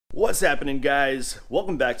What's happening, guys?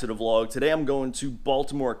 Welcome back to the vlog. Today I'm going to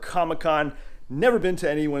Baltimore Comic Con. Never been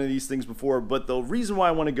to any one of these things before, but the reason why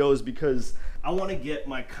I want to go is because I want to get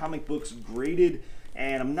my comic books graded,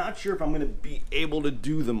 and I'm not sure if I'm going to be able to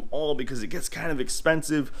do them all because it gets kind of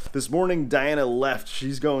expensive. This morning Diana left.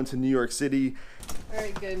 She's going to New York City.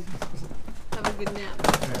 Alright, good. Have a good nap.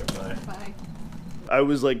 Right, bye. Bye. I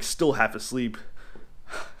was like still half asleep.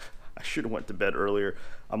 I should have went to bed earlier.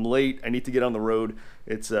 I'm late. I need to get on the road.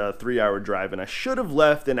 It's a 3-hour drive, and I should have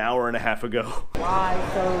left an hour and a half ago. Why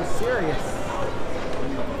so serious?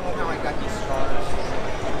 Now I got these scars.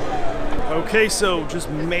 Okay, so just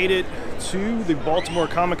made it to the Baltimore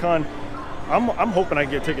Comic Con. I'm hoping I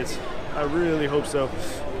get tickets. I really hope so.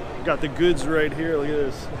 Got the goods right here. Look at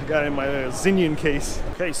this. I got it in my Zinnian case.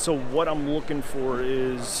 Okay, so what I'm looking for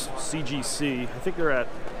is CGC. I think they're at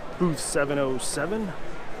booth 707.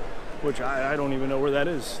 Which I don't even know where that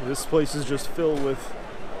is. This place is just filled with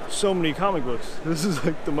so many comic books. This is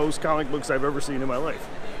like the most comic books I've ever seen in my life.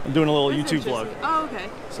 I'm doing a little YouTube vlog. Oh, okay.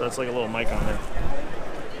 So that's like a little mic on there.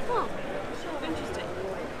 Oh, interesting.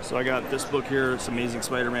 So I got this book here. It's Amazing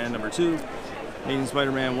Spider-Man #2, Amazing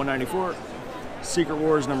Spider-Man 194, Secret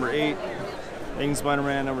Wars #8, Amazing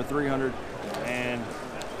Spider-Man 300, and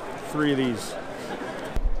 3 of these.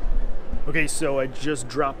 Okay, so I just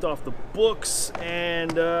dropped off the books,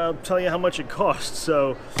 and I'll tell you how much it cost.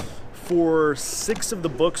 So for 6 of the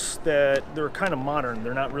books that they're kind of modern,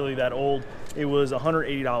 they're not really that old, it was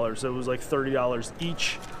 $180. So it was like $30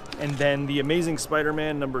 each. And then the Amazing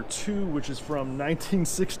Spider-Man #2, which is from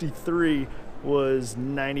 1963, was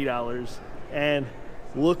 $90. And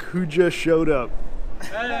look who just showed up.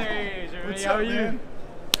 Hey, Jeremy, What's how up, are you? man?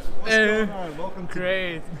 What's going on? Welcome to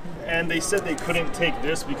Great. And they said they couldn't take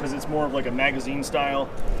this because it's more of like a magazine style,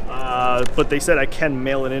 but they said I can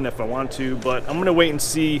mail it in if I want to, but I'm gonna wait and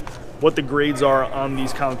see what the grades are on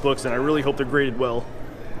these comic books, and I really hope they're graded well,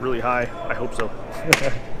 really high. I hope so.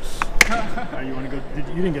 You want to go? You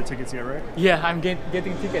didn't get tickets yet, right? Yeah, I'm getting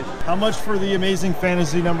tickets. How much for the Amazing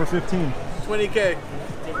Fantasy #15? 20K.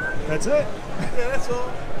 That's it? Yeah, that's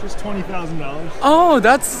all. Just $20,000. Oh,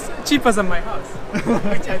 that's cheaper than my house,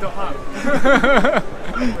 which I don't have.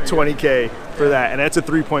 20K for that, and that's a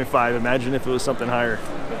 3.5. Imagine if it was something higher.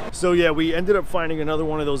 So yeah, we ended up finding another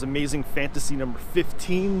one of those Amazing Fantasy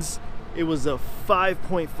 #15s. It was a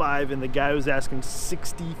 5.5, and the guy was asking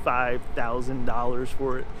 $65,000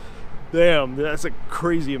 for it. Damn, that's a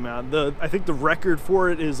crazy amount. I think the record for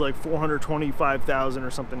it is like 425,000 or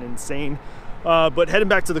something insane. But heading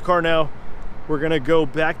back to the car now. We're gonna go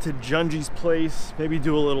back to Junji's place, maybe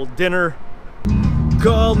do a little dinner.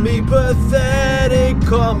 Call me pathetic,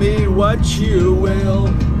 call me what you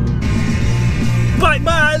will. Bite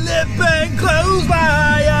my lip and close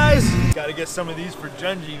my eyes. Gotta get some of these for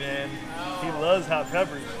Junji, man. He loves hot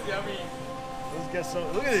peppers. Yummy. Let's get some.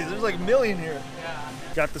 Look at these, there's like a million here. Yeah.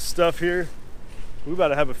 Got the stuff here. We about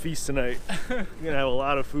to have a feast tonight. We're gonna have a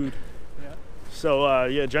lot of food. Yeah. So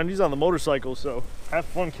yeah, Junji's on the motorcycle, so have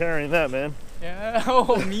fun carrying that, man. Yeah.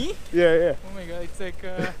 Oh, me? Yeah, yeah. Oh my God, it's like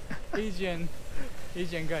Asian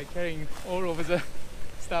guy carrying all of the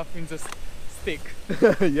stuff in the stick.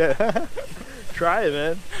 Yeah. Try it,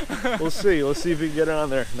 man. We'll see. Let's see if we can get it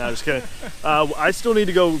on there. No, just kidding. I still need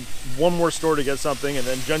to go one more store to get something, and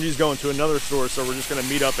then Junji's going to another store, so we're just gonna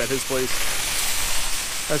meet up at his place.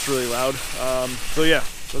 That's really loud. So yeah,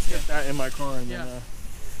 let's get that in my car and then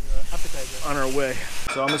Appetizer. on our way.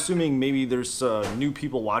 So I'm assuming maybe there's new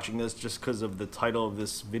people watching this just because of the title of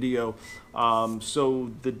this video.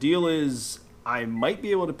 So the deal is I might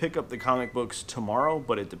be able to pick up the comic books tomorrow,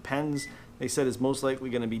 but it depends. They said it's most likely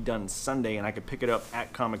going to be done Sunday, and I could pick it up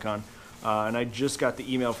at Comic-Con. And I just got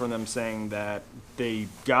the email from them saying that they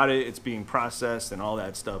got it, it's being processed and all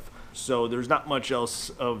that stuff. So there's not much else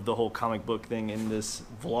of the whole comic book thing in this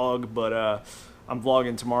vlog, but I'm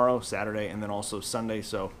vlogging tomorrow, Saturday, and then also Sunday.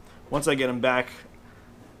 So once I get them back,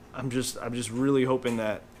 I'm just really hoping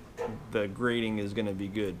that the grading is going to be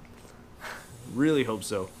good. Really hope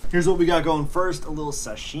so. Here's what we got going first. A little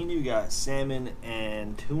sashimi. We got salmon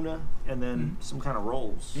and tuna, and then some kind of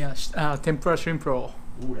rolls. Yeah, tempura shrimp roll.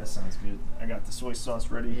 Ooh, that sounds good. I got the soy sauce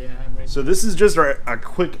ready. Yeah, I'm ready. So this is just a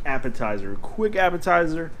quick appetizer.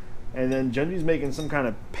 And then Junji's making some kind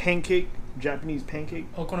of pancake, Japanese pancake.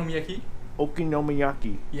 Okonomiyaki?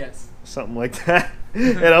 Okonomiyaki. Yes. Something like that.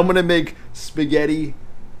 And I'm going to make spaghetti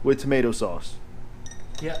with tomato sauce.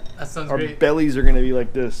 Yeah, that sounds Our great. bellies are going to be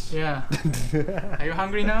like this. Yeah. Are you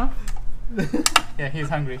hungry now? Yeah, he's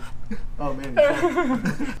hungry. Oh, man.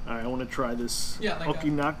 Alright, I want to try this. Yeah, like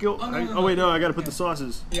Okinako? no, wait, no, I got to put yeah. the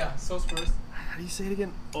sauces. Yeah, sauce first. How do you say it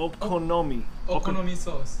again? Okonomi. Okonomi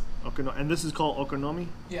sauce. And this is called okonomi?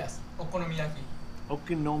 Yes, okonomiyaki.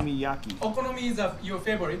 Okonomiyaki. Okonomi is your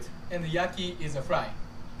favorite, and yaki is a fry.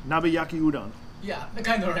 Nabeyaki udon. Yeah,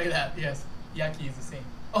 kind of like that. Yes, yaki is the same.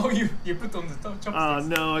 Oh, you put on the chopsticks.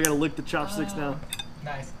 No, I gotta lick the chopsticks now.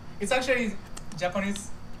 Nice. It's actually Japanese,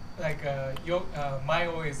 like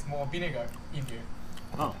mayo is more vinegar in here.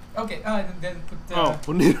 Oh. Okay, then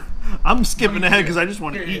put. I'm skipping ahead because I just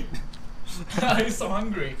want to eat. I'm so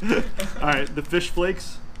hungry. All right, the fish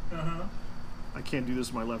flakes. Uh-huh. I can't do this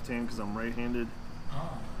with my left hand because I'm right-handed.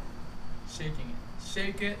 Ah, shaking it.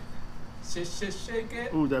 Shake it. Shake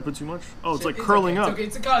it. Ooh, did I put too much? Oh, it's like It's curling okay. up.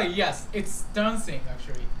 It's okay. It's curling. Yes, it's dancing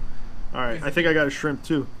actually. All right, I think I got a shrimp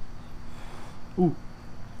too. Ooh.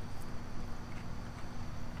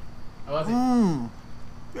 How was it?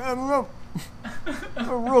 Yeah, I don't know.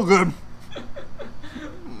 Real good.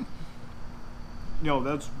 Yo,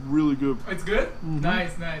 that's really good. It's good?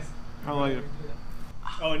 Nice. I like it.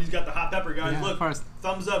 Oh, and he's got the hot pepper, guys. Yeah, Look, first.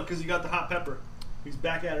 thumbs up because he got the hot pepper. He's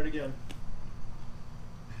back at it again.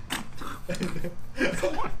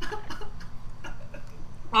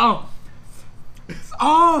 Oh.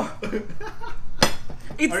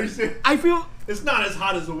 It's. Are you serious? I feel. It's not as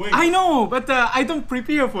hot as the wings. I know, but I don't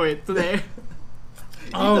prepare for it today.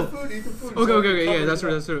 Eat the food. Okay. Yeah, that's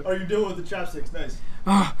true. Are you doing with the chopsticks? Nice.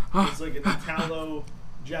 It's like an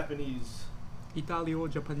Italo-Japanese.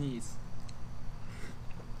 Italio-Japanese.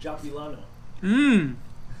 Japilano.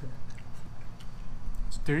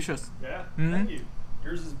 It's delicious. Yeah? Mhm. Thank you.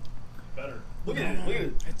 Yours is better. Look at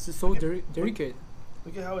it. It's so delicate.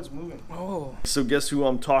 Look at how it's moving. Oh. So guess who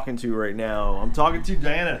I'm talking to right now? I'm talking to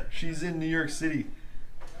Diana. She's in New York City.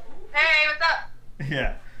 Hey, what's up?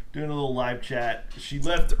 Yeah, doing a little live chat. She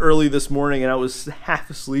left early this morning and I was half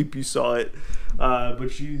asleep. You saw it. But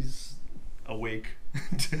she's awake.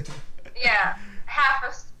 Yeah,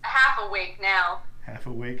 half awake now. Half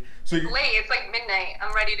awake. So It's you're, late. It's like midnight.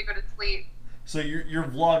 I'm ready to go to sleep so you're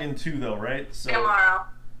vlogging too though, right? So, tomorrow.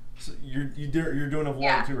 So you're doing a vlog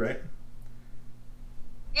Yeah. too, right?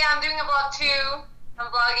 Yeah, I'm doing a vlog too. I'm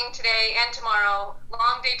vlogging today and tomorrow.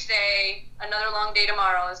 Long day today, another long day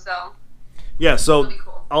tomorrow. So Yeah, so Really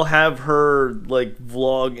cool. I'll have her like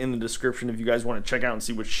vlog in the description if you guys want to check out and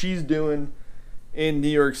see what she's doing in New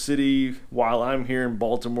York City while I'm here in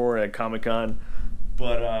Baltimore at Comic Con.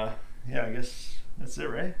 But yeah, I guess that's it,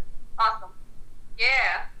 right? awesome.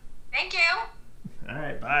 Yeah. Thank you. All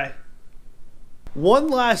right, bye. One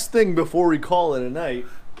last thing before we call it a night.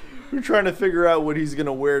 We're trying to figure out what he's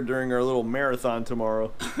gonna wear during our little marathon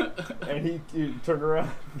tomorrow. And he turned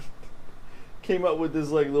around, came up with this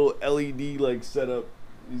like little LED like setup.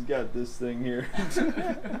 He's got this thing here.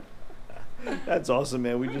 That's awesome,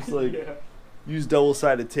 man. We just like used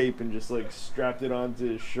double-sided tape and just like strapped it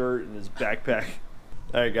onto his shirt and his backpack.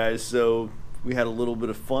 All right, guys. So we had a little bit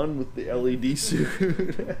of fun with the LED suit.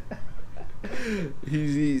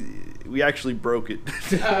 We actually broke it.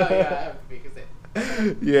 Yeah, because it.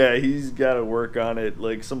 Yeah, he's got to work on it.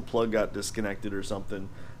 Like some plug got disconnected or something.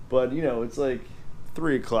 But you know, it's like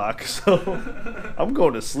 3 o'clock, so I'm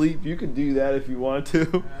going to sleep. You can do that if you want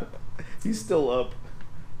to. He's still up.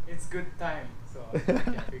 It's good time, so I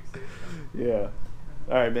can fix it. Yeah.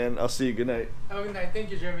 All right, man. I'll see you. Good night. Have a good night.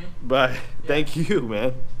 Thank you, Jeremy. Bye. Thank you,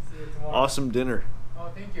 man. See you tomorrow. Awesome dinner. Oh,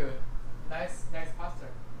 thank you. Nice pasta.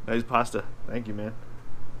 Nice pasta. Thank you, man.